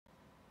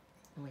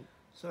Oui.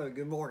 So,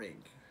 good morning.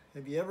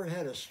 Have you ever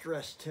had a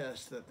stress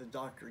test that the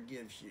doctor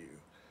gives you?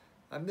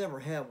 I've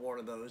never had one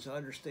of those. I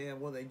understand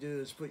what they do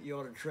is put you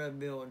on a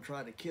treadmill and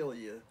try to kill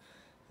you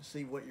to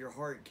see what your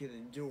heart can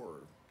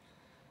endure.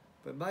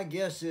 But my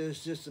guess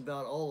is just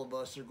about all of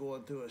us are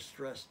going through a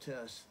stress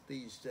test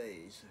these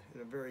days,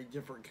 and a very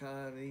different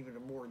kind, and even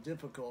a more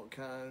difficult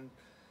kind.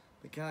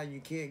 The kind you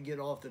can't get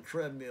off the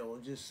treadmill.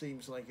 It just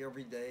seems like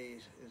every day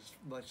is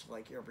much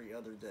like every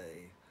other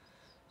day.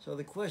 So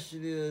the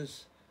question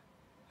is,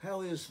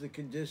 how is the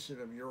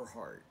condition of your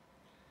heart?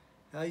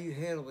 How are you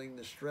handling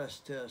the stress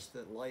test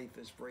that life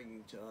is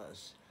bringing to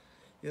us?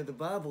 The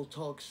Bible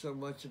talks so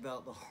much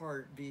about the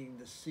heart being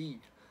the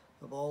seat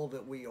of all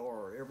that we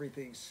are.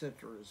 Everything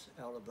centers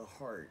out of the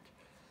heart.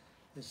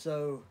 And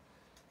so,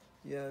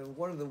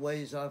 one of the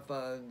ways I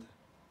find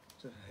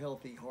a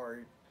healthy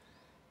heart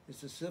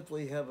is to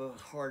simply have a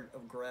heart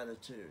of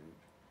gratitude.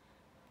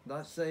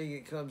 Not saying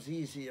it comes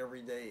easy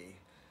every day,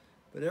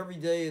 but every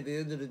day at the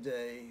end of the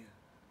day,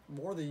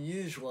 more than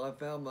usual, I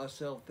found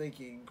myself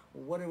thinking,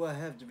 well, what do I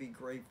have to be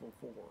grateful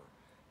for?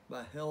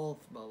 My health,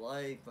 my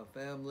life, my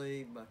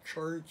family, my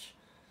church,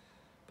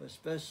 but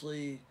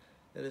especially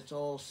that it's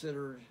all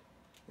centered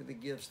in the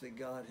gifts that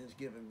God has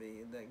given me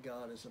and that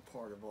God is a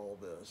part of all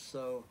this.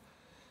 So,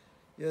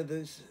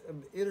 this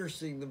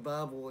interesting. The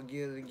Bible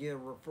again and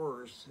again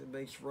refers, it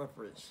makes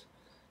reference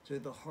to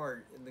the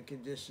heart and the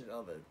condition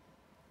of it.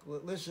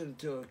 Listen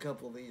to a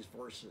couple of these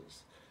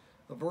verses.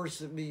 A verse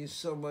that means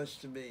so much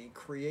to me.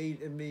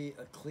 Create in me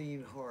a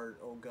clean heart,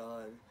 O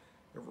God,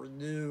 and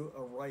renew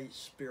a right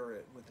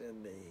spirit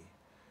within me.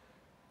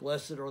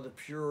 Blessed are the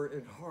pure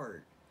in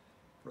heart,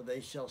 for they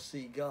shall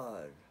see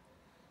God.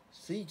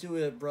 See to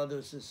it,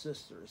 brothers and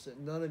sisters, that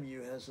none of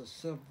you has a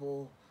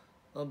simple,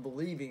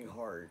 unbelieving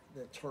heart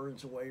that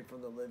turns away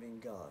from the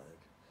living God.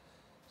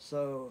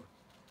 So,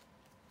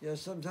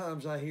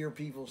 sometimes I hear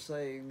people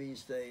saying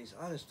these days,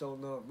 I just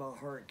don't know if my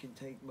heart can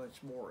take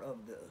much more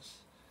of this.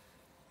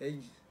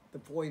 And the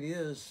point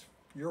is,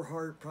 your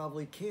heart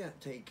probably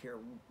can't take care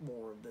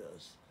more of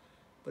this.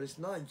 But it's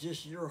not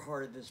just your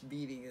heart that's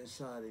beating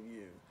inside of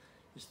you.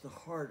 It's the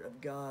heart of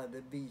God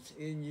that beats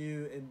in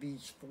you and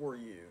beats for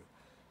you.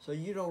 So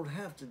you don't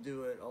have to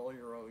do it all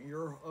your own.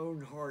 Your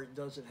own heart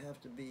doesn't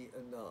have to be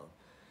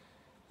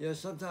enough.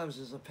 Sometimes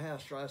as a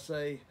pastor I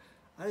say,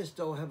 I just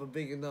don't have a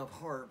big enough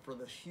heart for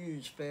the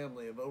huge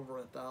family of over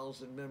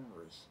 1,000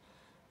 members.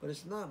 But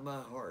it's not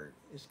my heart,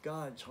 it's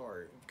God's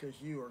heart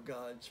because you are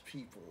God's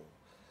people.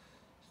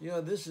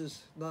 This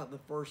is not the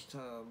first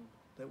time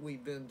that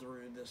we've been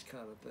through this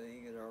kind of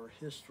thing in our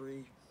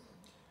history.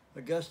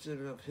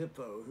 Augustine of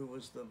Hippo, who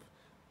was the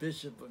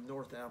bishop of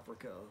North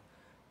Africa,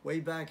 way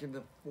back in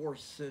the 4th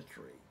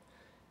century,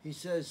 he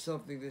says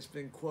something that's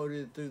been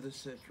quoted through the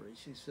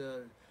centuries. He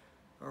said,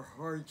 our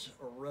hearts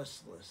are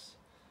restless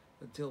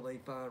until they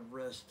find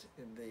rest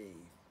in thee.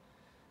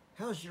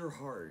 How's your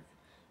heart?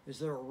 Is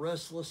there a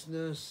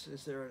restlessness?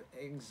 Is there an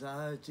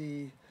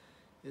anxiety?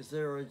 Is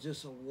there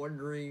just a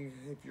wondering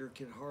if you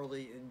can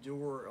hardly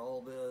endure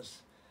all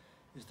this?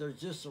 Is there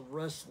just a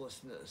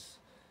restlessness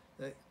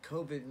that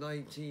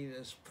COVID-19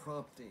 is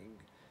prompting?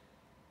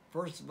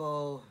 First of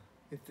all,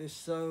 if it's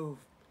so,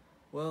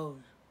 well,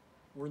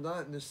 we're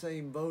not in the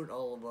same boat,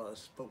 all of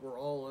us, but we're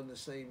all in the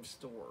same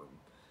storm.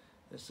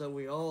 And so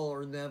we all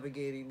are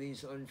navigating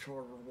these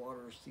uncharted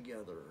waters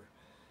together.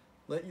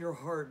 Let your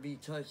heart be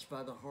touched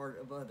by the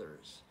heart of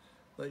others.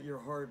 Let your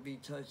heart be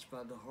touched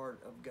by the heart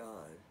of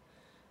God.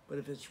 But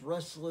if it's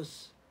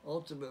restless,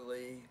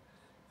 ultimately,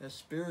 as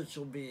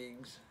spiritual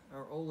beings,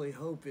 our only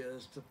hope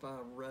is to find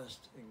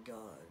rest in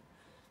God.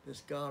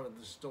 This God of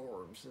the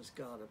storms, this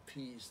God of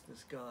peace,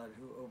 this God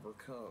who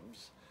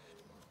overcomes.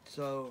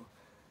 So,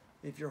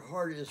 if your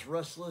heart is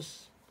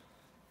restless,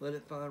 let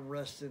it find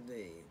rest in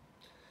thee.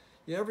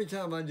 Every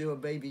time I do a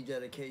baby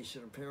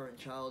dedication, a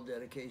parent-child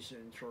dedication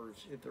in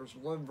church, if there's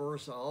one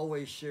verse I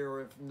always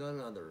share, if none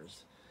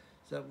others,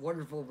 it's that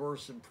wonderful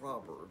verse in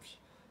Proverbs.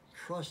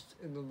 Trust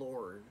in the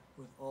Lord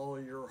with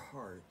all your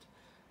heart,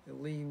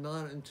 and lean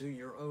not into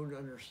your own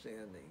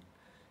understanding.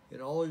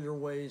 In all your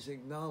ways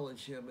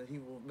acknowledge him, and he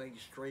will make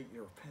straight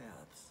your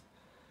paths.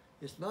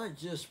 It's not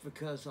just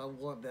because I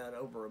want that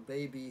over a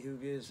baby who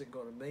isn't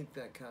going to make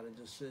that kind of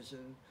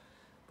decision,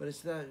 but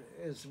it's that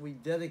as we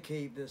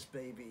dedicate this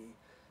baby,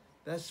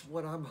 that's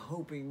what I'm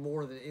hoping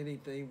more than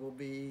anything will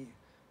be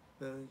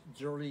the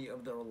journey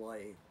of their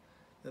life.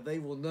 That they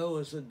will know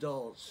as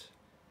adults,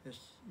 as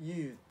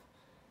youth,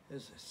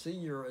 as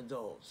senior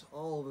adults,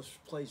 all the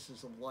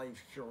places of life's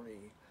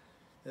journey,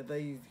 that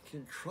they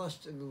can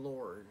trust in the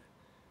Lord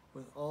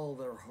with all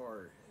their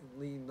heart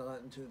and lean not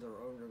into their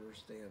own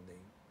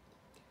understanding.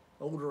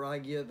 Older I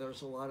get,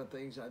 there's a lot of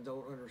things I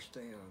don't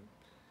understand.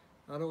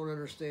 I don't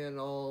understand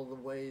all the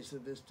ways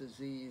that this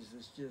disease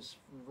is just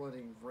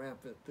running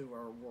rampant through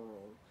our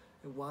world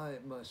and why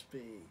it must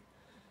be.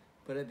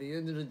 But at the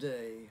end of the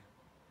day,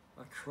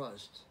 I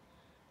trust.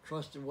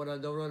 Trust in what I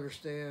don't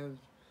understand.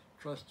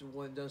 Trust in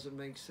what doesn't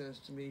make sense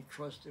to me.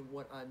 Trust in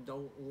what I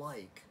don't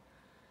like.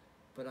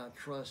 But I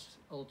trust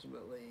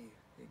ultimately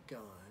in God.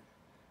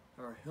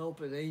 our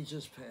help in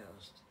ages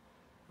past,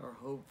 our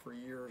hope for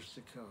years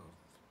to come.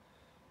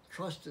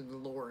 Trust in the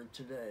Lord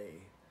today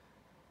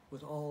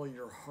with all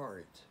your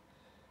heart,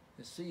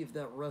 and see if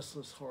that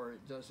restless heart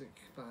doesn't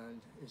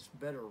find its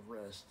better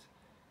rest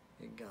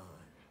in God.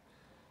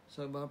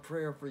 So my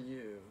prayer for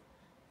you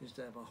is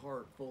to have a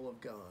heart full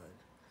of God,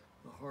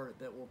 a heart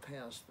that will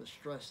pass the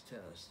stress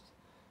test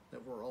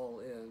that we're all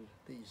in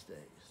these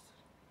days.